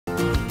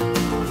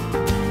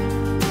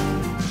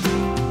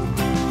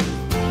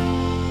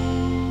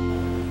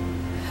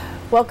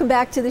Welcome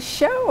back to the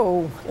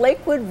show.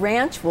 Lakewood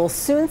Ranch will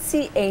soon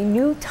see a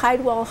new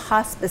Tidewell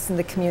Hospice in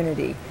the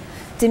community.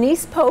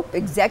 Denise Pope,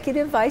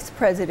 Executive Vice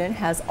President,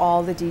 has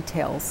all the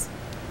details.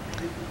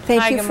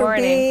 Thank you for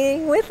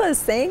being with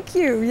us. Thank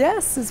you.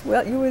 Yes, as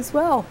well. You as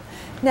well.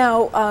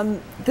 Now,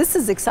 this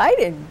is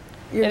exciting.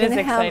 You're going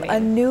to have a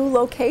new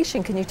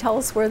location. Can you tell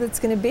us where that's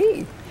going to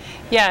be?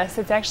 Yes,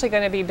 it's actually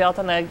going to be built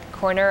on the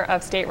corner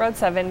of State Road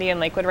 70 and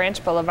Lakewood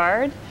Ranch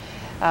Boulevard,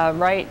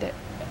 right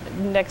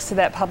next to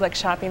that public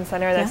shopping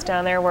center that's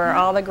down there where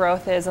all the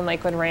growth is in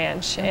Lakewood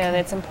Ranch. And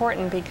it's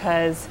important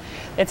because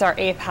it's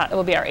it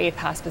will be our 8th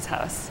hospice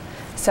house.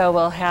 So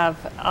we'll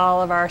have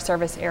all of our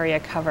service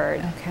area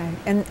covered. Okay.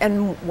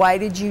 And why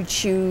did you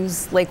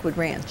choose Lakewood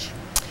Ranch?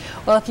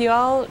 Well, if you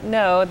all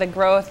know the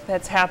growth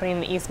that's happening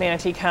in East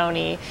Manatee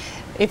County,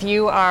 if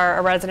you are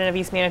a resident of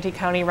East Manatee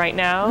County right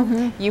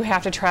now, you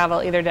have to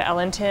travel either to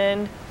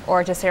Ellington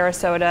or to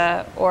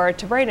Sarasota or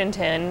to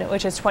Bradenton,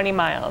 which is 20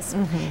 miles.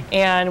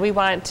 And we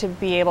want to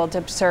be able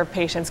to serve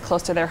patients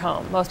close to their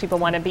home. Most people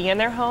want to be in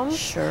their home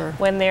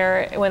when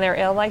they're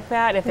ill like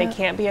that. If they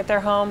can't be at their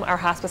home, our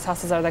hospice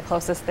houses are the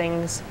closest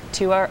things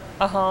to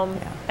a home,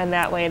 and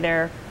that way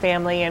their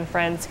family and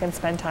friends can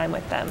spend time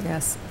with them.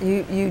 Yes,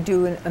 you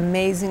do an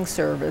amazing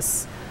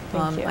service.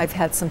 Thank you. I've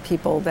had some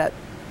people that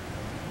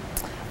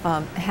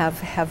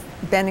have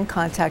been in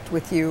contact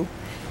with you,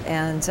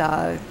 and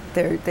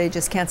they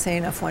just can't say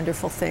enough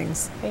wonderful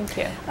things. Thank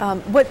you.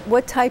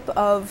 What type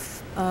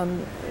of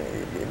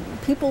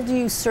people do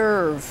you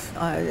serve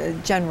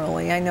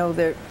generally? I know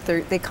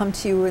they come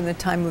to you in the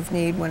time of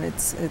need when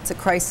it's a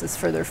crisis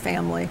for their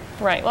family.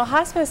 Right. Well,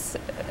 hospice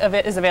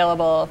is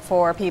available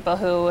for people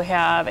who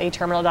have a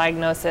terminal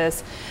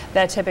diagnosis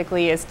that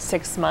typically is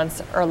 6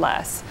 months or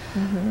less.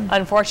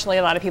 Unfortunately,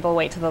 a lot of people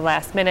wait to the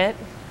last minute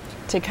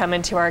to come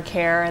into our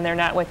care, and they're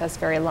not with us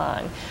very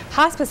long.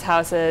 Hospice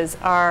houses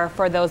are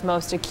for those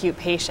most acute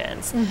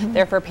patients.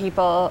 They're for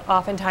people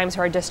oftentimes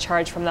who are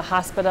discharged from the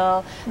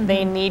hospital.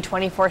 They need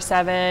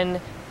 24/7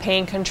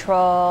 pain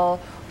control,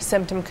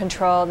 symptom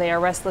control. They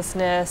have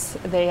restlessness,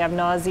 they have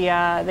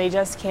nausea, they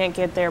just can't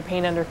get their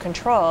pain under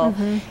control,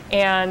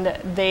 and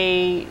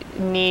they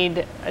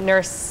need a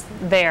nurse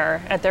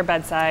there at their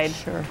bedside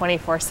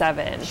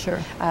 24/7.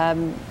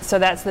 So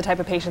that's the type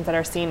of patients that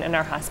are seen in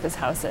our hospice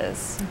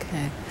houses.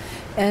 Okay.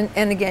 And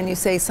again, you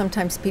say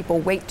sometimes people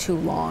wait too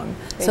long.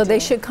 They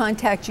should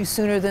contact you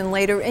sooner than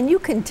later, and you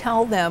can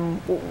tell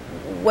them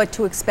what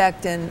to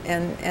expect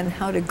and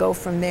how to go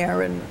from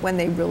there and when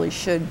they really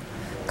should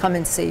come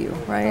and see you,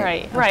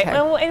 right? Right.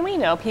 Well, and we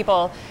know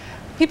people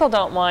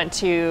don't want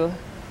to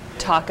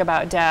talk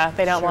about death.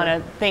 They don't want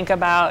to think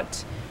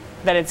about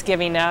that it's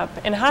giving up.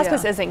 And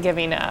hospice isn't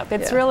giving up.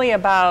 It's really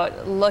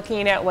about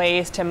looking at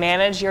ways to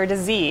manage your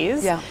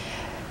disease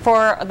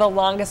for the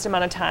longest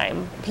amount of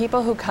time.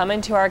 People who come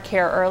into our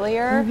care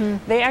earlier,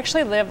 they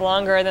actually live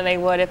longer than they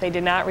would if they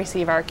did not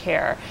receive our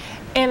care.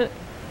 And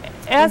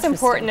as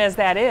important as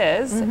that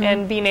is,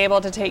 and being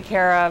able to take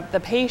care of the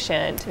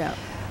patient,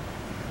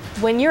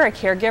 when you're a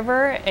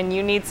caregiver and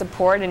you need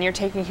support and you're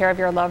taking care of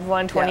your loved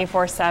one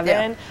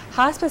 24/7,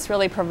 hospice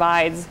really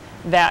provides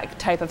that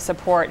type of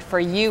support for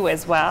you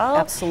as well.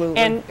 Absolutely.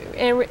 And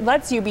it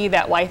lets you be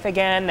that wife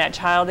again, that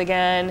child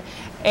again,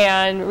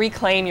 and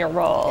reclaim your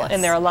role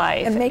in their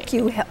life. And make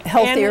you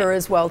healthier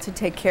as well to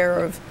take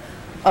care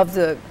of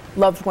the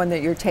loved one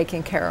that you're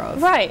taking care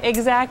of. Right,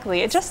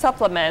 exactly. It just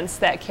supplements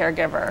that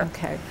caregiver.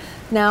 Okay.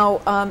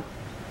 Now,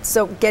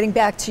 so getting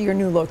back to your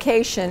new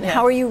location,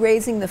 how are you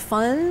raising the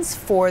funds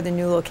for the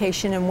new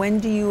location, and when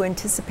do you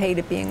anticipate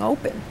it being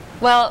open?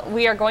 Well,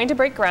 we are going to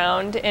break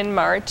ground in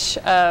March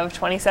of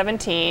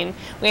 2017.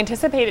 We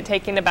anticipate it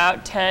taking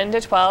about 10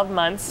 to 12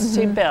 months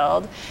to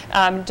build.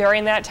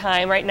 During that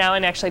time, right now,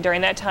 and actually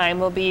during that time,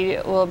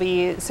 we'll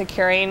be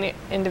securing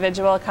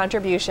individual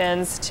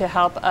contributions to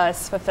help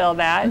us fulfill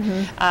that.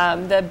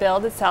 The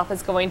build itself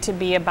is going to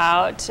be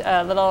about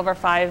a little over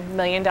 $5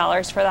 million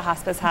for the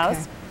hospice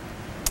house.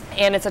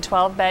 And it's a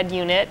 12-bed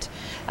unit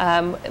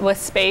with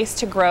space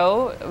to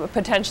grow,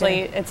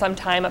 potentially at some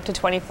time up to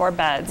 24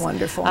 beds.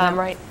 Wonderful.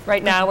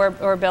 Right now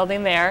we're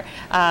building there,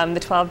 the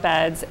 12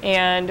 beds,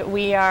 and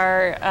we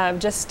are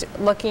just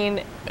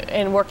looking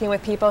and working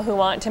with people who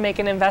want to make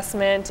an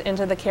investment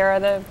into the care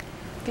of the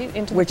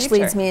Which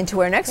leads me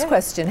into our next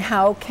question.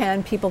 How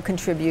can people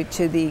contribute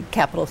to the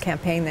capital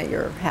campaign that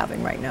you're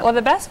having right now? Well,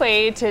 the best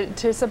way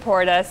to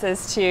support us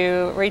is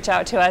to reach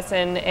out to us,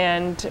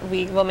 and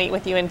we will meet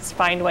with you and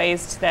find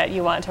ways that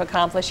you want to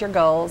accomplish your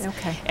goals.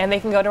 And they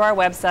can go to our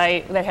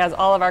website that has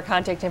all of our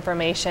contact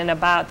information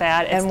about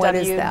that. It's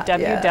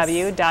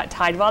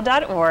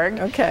www.tidewell.org.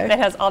 That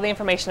has all the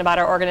information about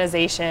our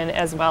organization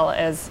as well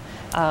as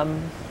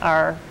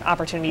our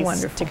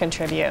opportunities to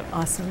contribute.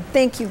 Awesome.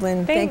 Thank you,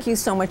 Lynn. Thank you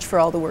so much for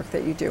all the work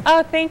that you do.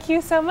 Oh, thank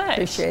you so much.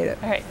 Appreciate it.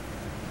 All right.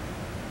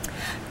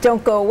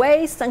 Don't go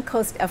away.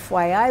 Suncoast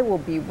FYI will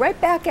be right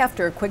back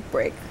after a quick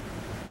break.